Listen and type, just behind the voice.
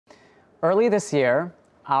Early this year,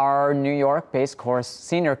 our New York-based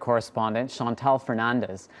senior correspondent, Chantal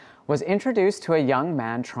Fernandez, was introduced to a young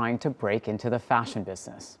man trying to break into the fashion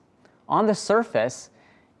business. On the surface,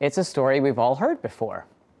 it's a story we've all heard before.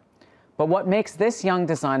 But what makes this young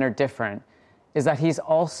designer different is that he's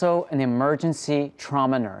also an emergency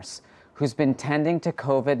trauma nurse who's been tending to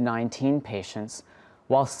COVID-19 patients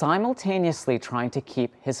while simultaneously trying to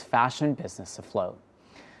keep his fashion business afloat.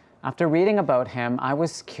 After reading about him, I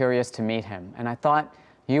was curious to meet him, and I thought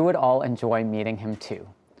you would all enjoy meeting him too.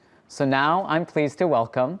 So now I'm pleased to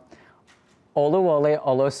welcome Oluwole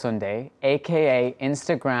Olosunde, aka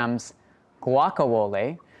Instagram's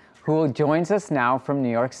Guacawole, who joins us now from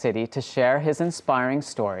New York City to share his inspiring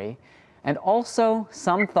story and also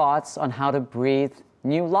some thoughts on how to breathe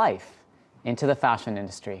new life into the fashion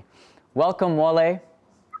industry. Welcome, Wole.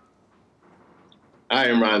 Hi,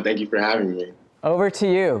 Imran. Thank you for having me. Over to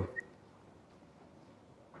you.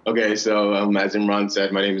 Okay, so as Imran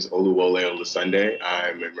said, my name is Oluwole Olosunde.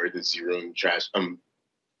 I'm an emergency room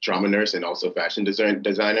trauma nurse and also fashion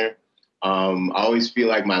designer. I always feel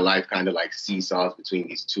like my life kind of like seesaws between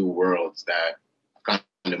these two worlds that kind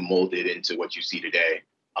of molded into what you see today.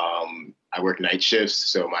 I work night shifts,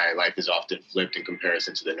 so my life is often flipped in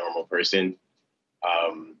comparison to the normal person.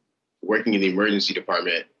 Working in the emergency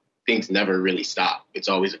department, things never really stop. It's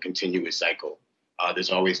always a continuous cycle.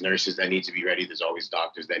 There's always nurses that need to be ready. There's always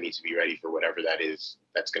doctors that need to be ready for whatever that is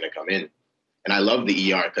that's going to come in. And I love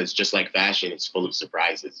the ER because just like fashion, it's full of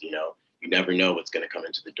surprises. You know, you never know what's going to come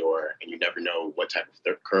into the door, and you never know what type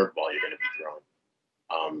of curveball you're going to be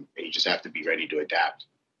thrown. And you just have to be ready to adapt.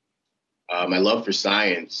 My love for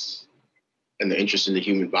science and the interest in the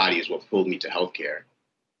human body is what pulled me to healthcare.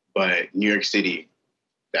 But New York City,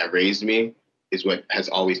 that raised me, is what has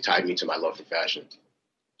always tied me to my love for fashion.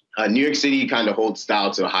 New York City kind of holds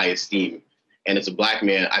style to a high esteem. And as a Black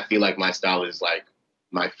man, I feel like my style is like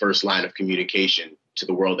my first line of communication to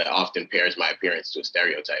the world that often pairs my appearance to a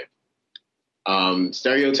stereotype.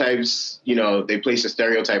 Stereotypes, you know, they place a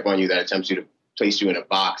stereotype on you that attempts to place you in a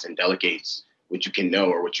box and delegates what you can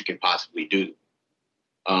know or what you can possibly do.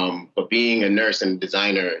 But being a nurse and a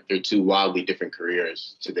designer, they're two wildly different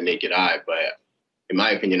careers to the naked eye. But in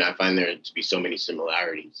my opinion, I find there to be so many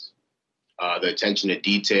similarities. The attention to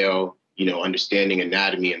detail, you know, understanding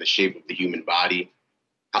anatomy and the shape of the human body,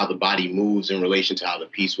 how the body moves in relation to how the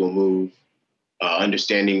piece will move,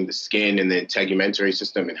 understanding the skin and the integumentary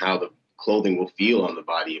system and how the clothing will feel on the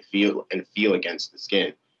body, feel against the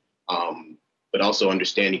skin, but also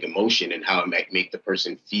understanding emotion and how it might make the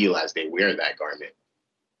person feel as they wear that garment.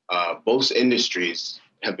 Both industries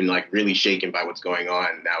have been like really shaken by what's going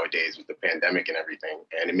on nowadays with the pandemic and everything.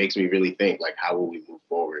 And it makes me really think like, how will we move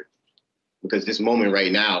forward? Because this moment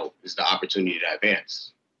right now is the opportunity to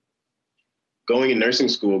advance. Going to nursing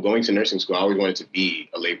school, I always wanted to be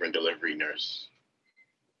a labor and delivery nurse.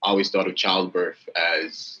 I always thought of childbirth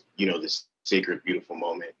as, you know, this sacred, beautiful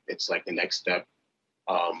moment. It's like the next step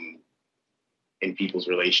in people's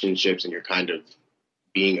relationships, and you're kind of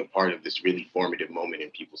being a part of this really formative moment in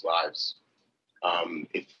people's lives.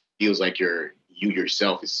 It feels like you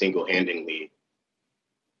yourself is single-handedly,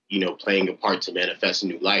 you know, playing a part to manifest a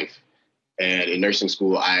new life. And in nursing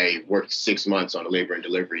school, I worked 6 months on a labor and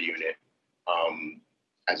delivery unit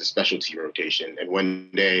as a specialty rotation. And one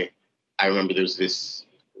day, I remember there was this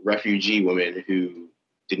refugee woman who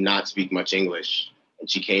did not speak much English. And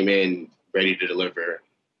she came in ready to deliver,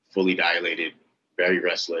 fully dilated, very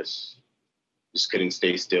restless, just couldn't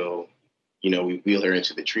stay still. You know, we wheel her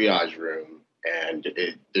into the triage room, and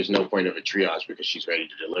there's no point of a triage because she's ready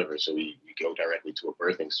to deliver. So we go directly to a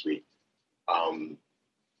birthing suite.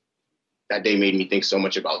 That day made me think so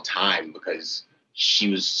much about time because she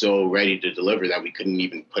was so ready to deliver that we couldn't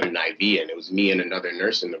even put an IV in. It was me and another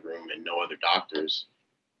nurse in the room and no other doctors,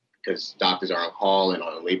 because doctors are on call, and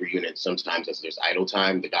on a labor unit, sometimes as there's idle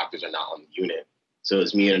time, the doctors are not on the unit. So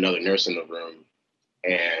it's me and another nurse in the room,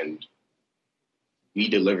 and we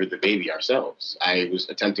delivered the baby ourselves. I was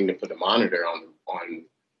attempting to put a monitor on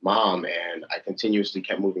mom, and I continuously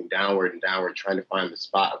kept moving downward and downward, trying to find the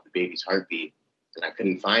spot of the baby's heartbeat, and I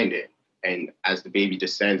couldn't find it. And as the baby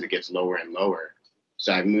descends, it gets lower and lower.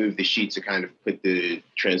 So I moved the sheet to kind of put the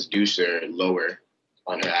transducer lower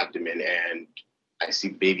on her abdomen, and I see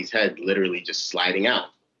the baby's head literally just sliding out.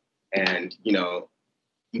 And, you know,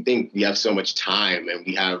 you think we have so much time and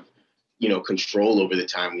we have, you know, control over the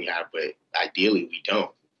time we have, but ideally we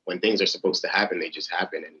don't. When things are supposed to happen, they just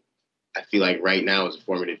happen. And I feel like right now is a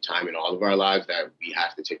formative time in all of our lives that we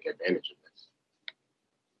have to take advantage of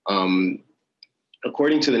this.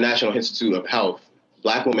 According to the National Institute of Health,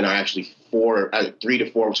 Black women are actually 3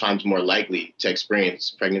 to 4 times more likely to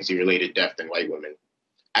experience pregnancy-related death than white women.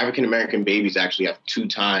 African-American babies actually have 2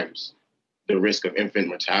 times the risk of infant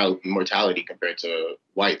mortality compared to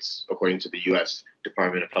whites, according to the US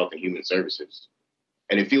Department of Health and Human Services.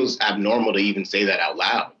 And it feels abnormal to even say that out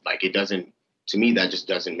loud. Like, it doesn't, to me, that just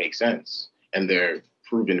doesn't make sense. And they're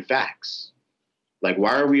proven facts. Like,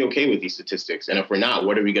 why are we okay with these statistics? And if we're not,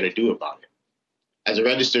 what are we going to do about it? As a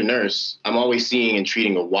registered nurse, I'm always seeing and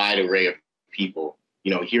treating a wide array of people,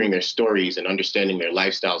 you know, hearing their stories and understanding their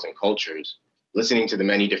lifestyles and cultures, listening to the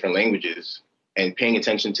many different languages, and paying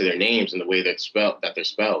attention to their names and the way that they're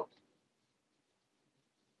spelled.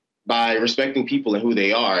 By respecting people and who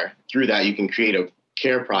they are, through that, you can create a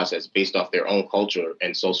care process based off their own culture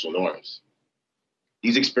and social norms.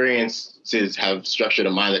 These experiences have structured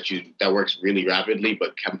a mind that works really rapidly,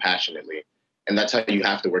 but compassionately. And that's how you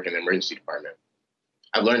have to work in the emergency department.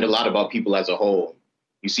 I've learned a lot about people as a whole.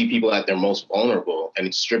 You see people at their most vulnerable, and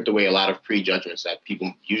it's stripped away a lot of prejudgments that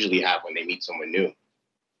people usually have when they meet someone new.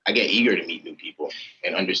 I get eager to meet new people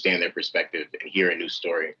and understand their perspective and hear a new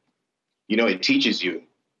story. You know, it teaches you,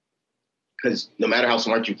 because no matter how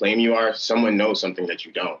smart you claim you are, someone knows something that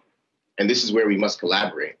you don't. And this is where we must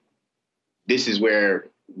collaborate. This is where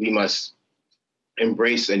we must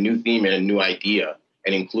embrace a new theme and a new idea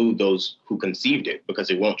and include those who conceived it, because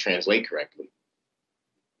it won't translate correctly.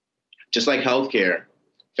 Just like healthcare,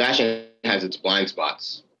 fashion has its blind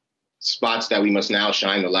spots, spots that we must now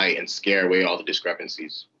shine the light and scare away all the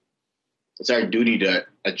discrepancies. It's our duty to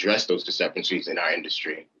address those discrepancies in our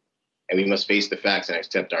industry, and we must face the facts and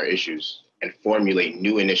accept our issues and formulate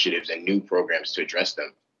new initiatives and new programs to address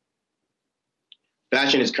them.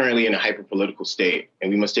 Fashion is currently in a hyper-political state,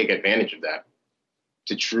 and we must take advantage of that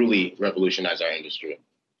to truly revolutionize our industry.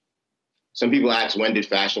 Some people ask, when did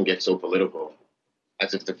fashion get so political?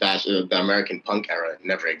 As if the American punk era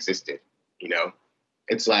never existed, you know?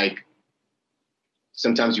 It's like,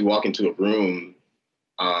 sometimes you walk into a room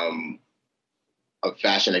of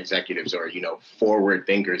fashion executives or, you know, forward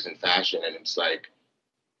thinkers in fashion, and it's like,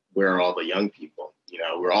 where are all the young people? You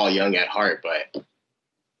know, we're all young at heart, but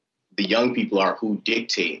the young people are who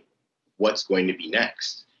dictate what's going to be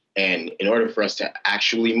next. And in order for us to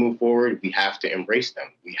actually move forward, we have to embrace them.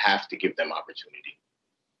 We have to give them opportunity.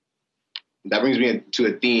 That brings me to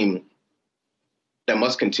a theme that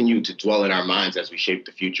must continue to dwell in our minds as we shape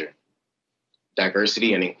the future: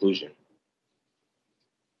 diversity and inclusion.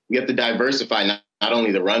 We have to diversify not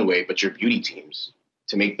only the runway, but your beauty teams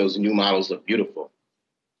to make those new models look beautiful.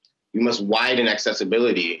 We must widen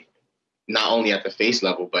accessibility, not only at the face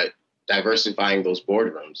level, but diversifying those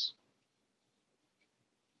boardrooms.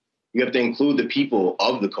 You have to include the people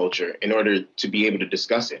of the culture in order to be able to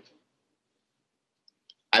discuss it.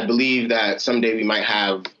 I believe that someday we might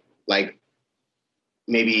have like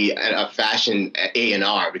maybe a fashion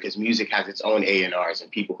A&R, because music has its own A&Rs and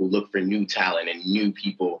people who look for new talent and new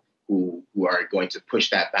people who are going to push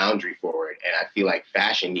that boundary forward. And I feel like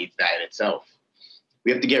fashion needs that in itself.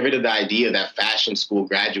 We have to get rid of the idea that fashion school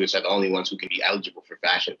graduates are the only ones who can be eligible for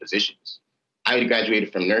fashion positions. I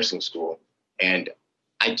graduated from nursing school, and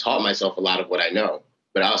I taught myself a lot of what I know,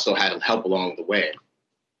 but I also had help along the way.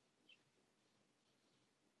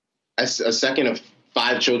 As a second of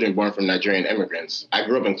 5 children born from Nigerian immigrants, I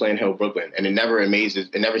grew up in Clayton Hill, Brooklyn, and it never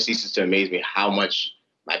ceases to amaze me how much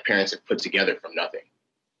my parents have put together from nothing.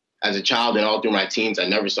 As a child and all through my teens, I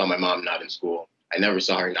never saw my mom not in school. I never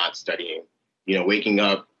saw her not studying. You know, waking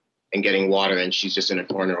up and getting water and she's just in a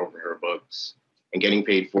corner over her books, and getting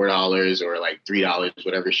paid $4 or like $3,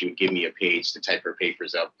 whatever she would give me a page to type her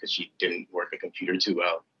papers up because she didn't work a computer too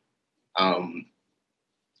well.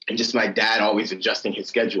 And just my dad always adjusting his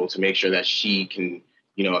schedule to make sure that she can,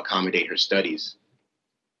 you know, accommodate her studies.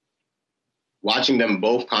 Watching them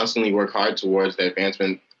both constantly work hard towards the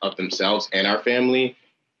advancement of themselves and our family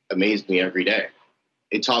amazed me every day.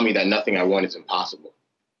 It taught me that nothing I want is impossible.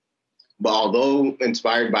 But although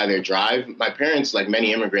inspired by their drive, my parents, like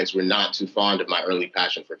many immigrants, were not too fond of my early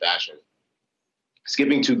passion for fashion.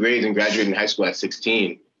 Skipping 2 grades and graduating high school at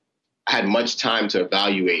 16, I had much time to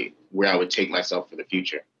evaluate where I would take myself for the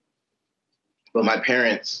future. But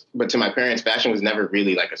to my parents, fashion was never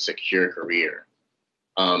really like a secure career.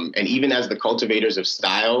 And even as the cultivators of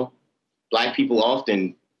style, Black people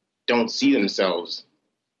often don't see themselves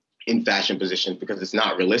in fashion positions because it's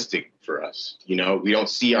not realistic for us. You know, we don't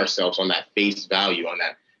see ourselves on that face value,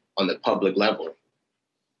 on the public level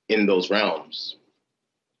in those realms.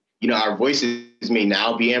 You know, our voices may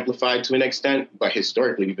now be amplified to an extent, but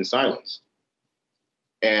historically we've been silenced.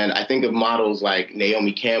 And I think of models like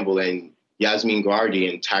Naomi Campbell and Yasmin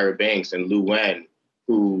Gardi and Tyra Banks and Lu Wen,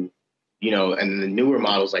 who, you know, and the newer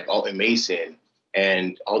models like Alton Mason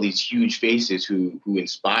and all these huge faces who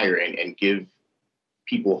inspire and give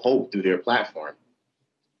people hope through their platform.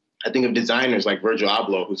 I think of designers like Virgil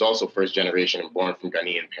Abloh, who's also first generation and born from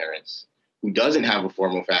Ghanaian parents, who doesn't have a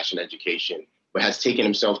formal fashion education, but has taken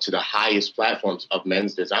himself to the highest platforms of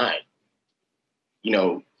men's design. You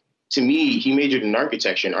know, to me, he majored in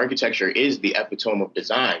architecture, and architecture is the epitome of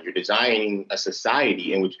design. You're designing a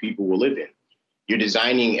society in which people will live in. You're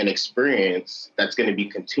designing an experience that's going to be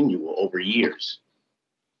continual over years.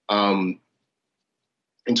 In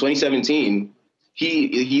 2017,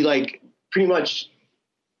 he like pretty much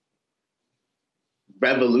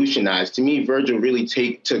revolutionized. To me, Virgil really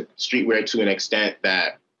took streetwear to an extent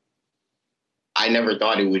that I never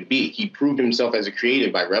thought it would be. He proved himself as a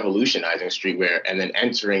creative by revolutionizing streetwear and then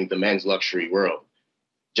entering the men's luxury world.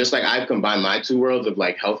 Just like I've combined my two worlds of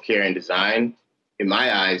like healthcare and design, in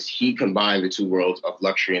my eyes, he combined the two worlds of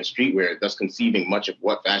luxury and streetwear, thus conceiving much of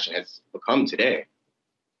what fashion has become today.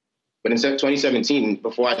 But in 2017,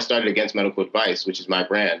 before I started Against Medical Advice, which is my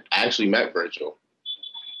brand, I actually met Virgil.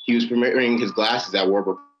 He was premiering his glasses at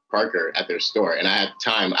Warburg Parker at their store. And I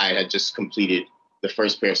had just completed the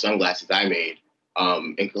first pair of sunglasses I made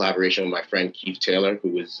in collaboration with my friend Keith Taylor, who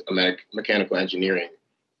was a mechanical engineering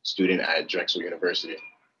student at Drexel University.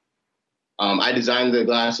 I designed the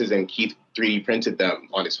glasses and Keith 3D printed them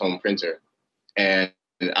on his home printer. And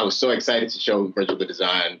I was so excited to show Virgil the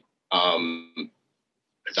design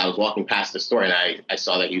because I was walking past the store and I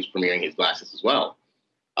saw that he was premiering his glasses as well.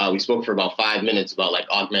 We spoke for about 5 minutes about like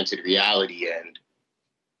augmented reality and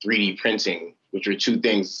 3D printing, which were two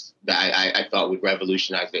things that I thought would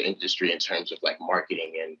revolutionize the industry in terms of like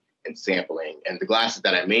marketing and sampling. And the glasses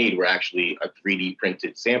that I made were actually a 3D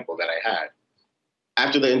printed sample that I had.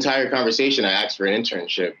 After the entire conversation, I asked for an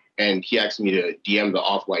internship and he asked me to DM the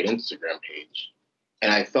Off-White Instagram page.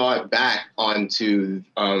 And I thought back onto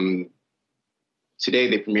today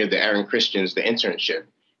they premiered the Aaron Christian's The Internship.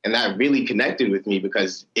 And that really connected with me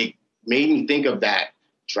because it made me think of that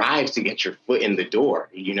drive to get your foot in the door,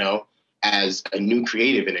 you know, as a new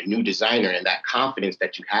creative and a new designer, and that confidence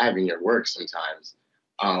that you have in your work sometimes.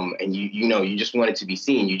 And you just want it to be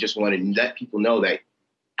seen. You just want to let people know that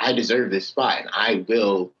I deserve this spot and I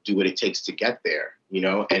will do what it takes to get there, you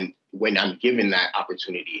know? And when I'm given that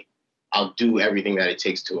opportunity, I'll do everything that it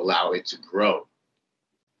takes to allow it to grow,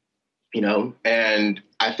 you know? And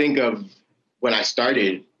I think of when I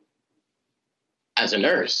started as a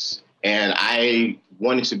nurse and I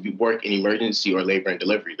wanted to work in emergency or labor and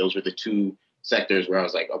delivery. Those were the two sectors where I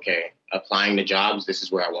was like, okay, applying to jobs, this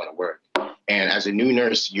is where I want to work. And as a new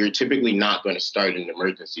nurse, you're typically not going to start in an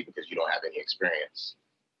emergency because you don't have any experience.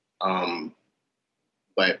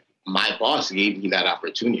 But my boss gave me that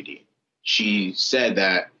opportunity. She said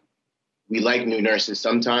that we like new nurses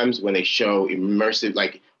sometimes when they show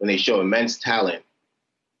when they show immense talent,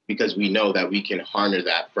 because we know that we can harness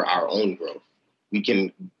that for our own growth. We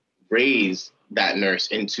can raise that nurse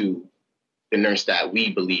into the nurse that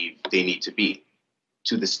we believe they need to be,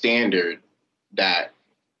 to the standard that,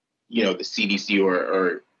 you know, the CDC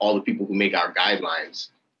or all the people who make our guidelines,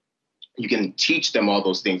 you can teach them all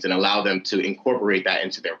those things and allow them to incorporate that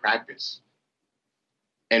into their practice.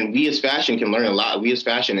 And we as fashion can learn a lot. We as a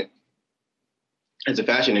fashion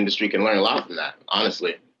industry can learn a lot from that,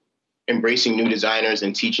 honestly. Embracing new designers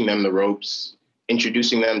and teaching them the ropes,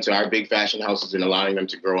 introducing them to our big fashion houses and allowing them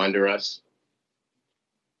to grow under us.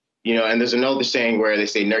 You know, and there's another saying where they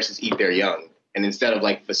say nurses eat their young. And instead of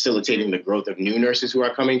like facilitating the growth of new nurses who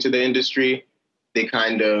are coming to the industry, they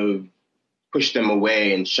kind of push them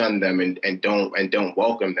away and shun them and don't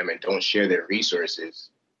welcome them and don't share their resources.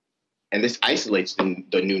 And this isolates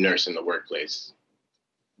the new nurse in the workplace.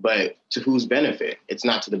 But to whose benefit? It's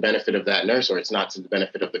not to the benefit of that nurse, or it's not to the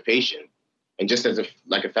benefit of the patient. And just as a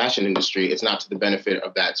fashion industry, it's not to the benefit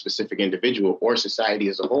of that specific individual or society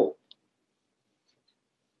as a whole.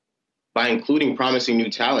 By including promising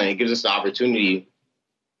new talent, it gives us the opportunity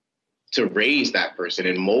to raise that person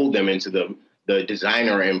and mold them into the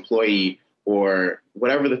designer or employee or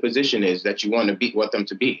whatever the position is that you want them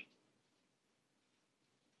to be.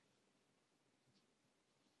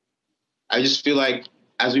 I just feel like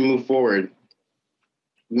as we move forward,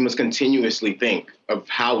 we must continuously think of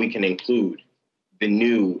how we can include the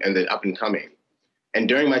new and the up and coming. And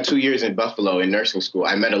during my 2 years in Buffalo in nursing school,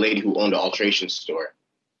 I met a lady who owned an alteration store.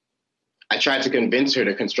 I tried to convince her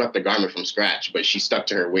to construct the garment from scratch, but she stuck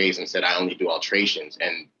to her ways and said, I only do alterations,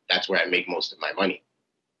 and that's where I make most of my money.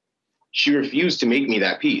 She refused to make me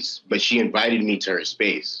that piece, but she invited me to her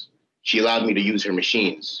space. She allowed me to use her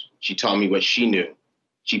machines. She taught me what she knew.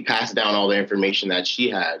 She passed down all the information that she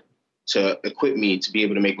had to equip me to be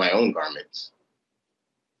able to make my own garments.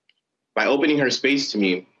 By opening her space to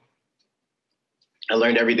me, I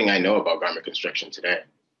learned everything I know about garment construction today.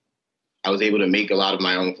 I was able to make a lot of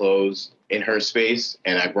my own clothes in her space,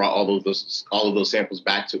 and I brought all of those samples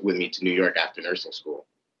back with me to New York after nursing school.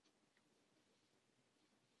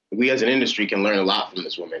 We as an industry can learn a lot from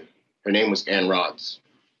this woman. Her name was Ann Rods.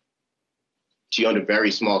 She owned a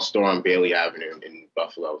very small store on Bailey Avenue in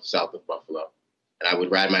Buffalo, south of Buffalo. And I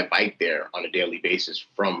would ride my bike there on a daily basis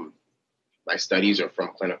from my studies or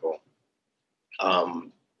from clinical.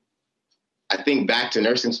 I think back to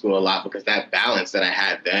nursing school a lot because that balance that I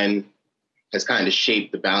had then has kind of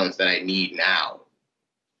shaped the balance that I need now.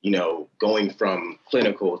 You know, going from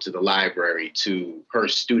clinical to the library to her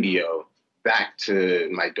studio, back to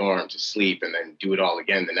my dorm to sleep, and then do it all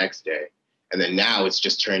again the next day. And then now it's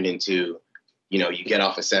just turned into, you know, you get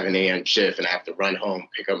off a 7 a.m. shift and I have to run home,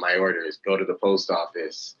 pick up my orders, go to the post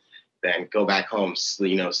office, then go back home,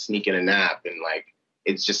 you know, sneak in a nap. And like,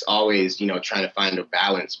 it's just always, you know, trying to find a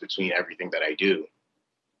balance between everything that I do.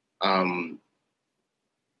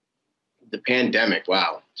 The pandemic,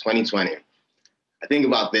 wow, 2020. I think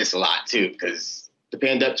about this a lot too, because the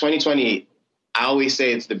pandemic, 2020, I always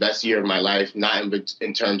say it's the best year of my life, not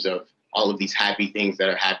in terms of all of these happy things that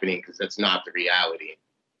are happening, because that's not the reality.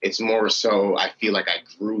 It's more so, I feel like I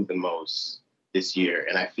grew the most this year.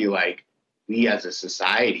 And I feel like we as a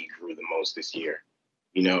society grew the most this year.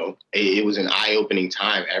 You know, it was an eye-opening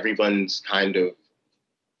time. Everyone's kind of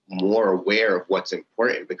more aware of what's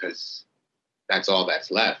important because that's all that's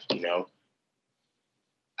left, you know.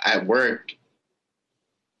 At work,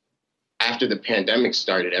 after the pandemic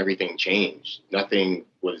started, everything changed. Nothing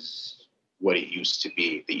was what it used to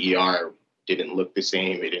be. The ER didn't look the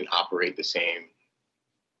same. It didn't operate the same.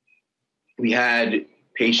 We had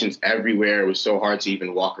patients everywhere. It was so hard to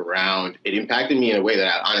even walk around. It impacted me in a way that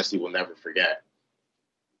I honestly will never forget.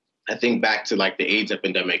 I think back to like the AIDS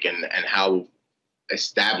epidemic and how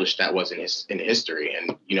established that was in history,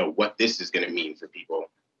 and you know what this is going to mean for people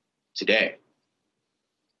today.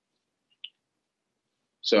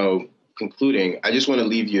 So concluding, I just want to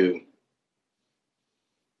leave you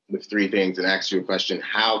with three things and ask you a question.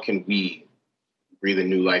 How can we breathe a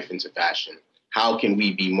new life into fashion? How can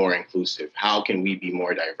we be more inclusive? How can we be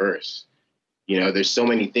more diverse? You know, there's so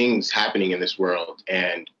many things happening in this world,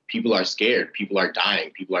 and people are scared, people are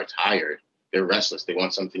dying, people are tired, they're restless, they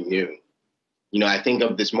want something new. You know, I think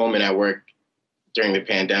of this moment at work during the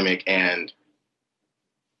pandemic, and,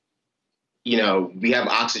 you know, we have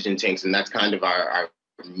oxygen tanks, and that's kind of our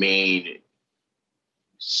main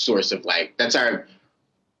source of like,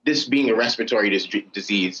 this being a respiratory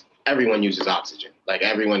disease, everyone uses oxygen. Like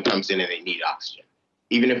everyone comes in and they need oxygen.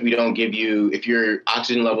 Even if we don't give you, if your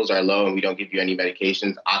oxygen levels are low and we don't give you any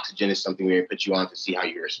medications, oxygen is something we put you on to see how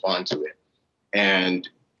you respond to it. And,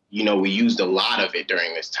 you know, we used a lot of it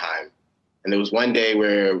during this time. And there was one day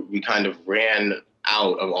where we kind of ran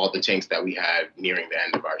out of all the tanks that we had nearing the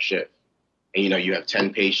end of our shift. And, you know, you have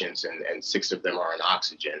 10 patients and 6 of them are on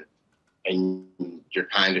oxygen. And you're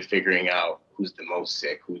kind of figuring out who's the most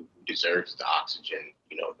sick, who deserves the oxygen,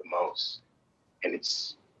 you know, the most. And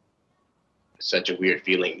it's such a weird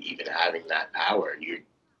feeling even having that power. You're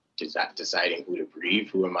deciding who to breathe.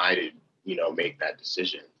 Who am I to, you know, make that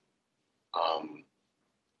decision?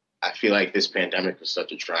 I feel like this pandemic was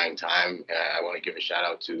such a trying time. And I want to give a shout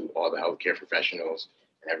out to all the healthcare professionals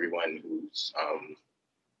and everyone who's,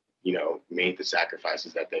 you know, made the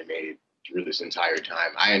sacrifices that they made through this entire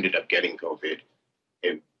time. I ended up getting COVID.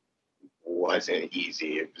 It wasn't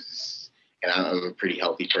easy. It was, and I'm a pretty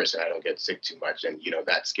healthy person. I don't get sick too much. And, you know,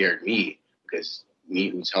 that scared me because me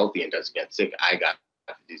who's healthy and doesn't get sick, I got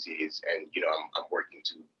the disease. And, you know, I'm working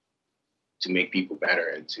to make people better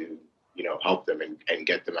and to, you know, help them and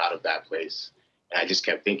get them out of that place. And I just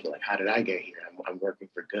kept thinking, like, how did I get here? I'm working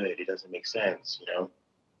for good. It doesn't make sense, you know?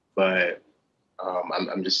 But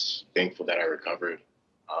I'm just thankful that I recovered.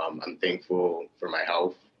 I'm thankful for my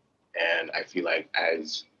health. And I feel like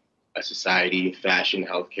as a society, fashion,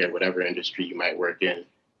 healthcare, whatever industry you might work in,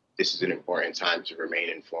 this is an important time to remain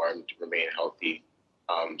informed, to remain healthy,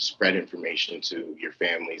 spread information to your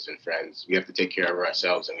families and friends. We have to take care of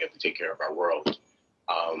ourselves and we have to take care of our world.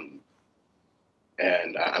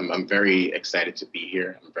 And I'm very excited to be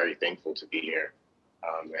here. I'm very thankful to be here.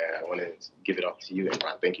 And I want to give it up to you,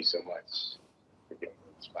 Imran. Thank you so much for giving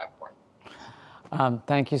me this platform.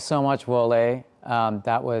 Thank you so much, Wole.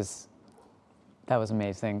 That was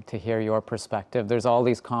amazing to hear your perspective. There's all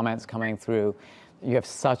these comments coming through. You have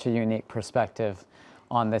such a unique perspective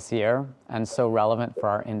on this year and so relevant for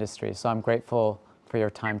our industry. So I'm grateful for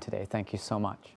your time today. Thank you so much.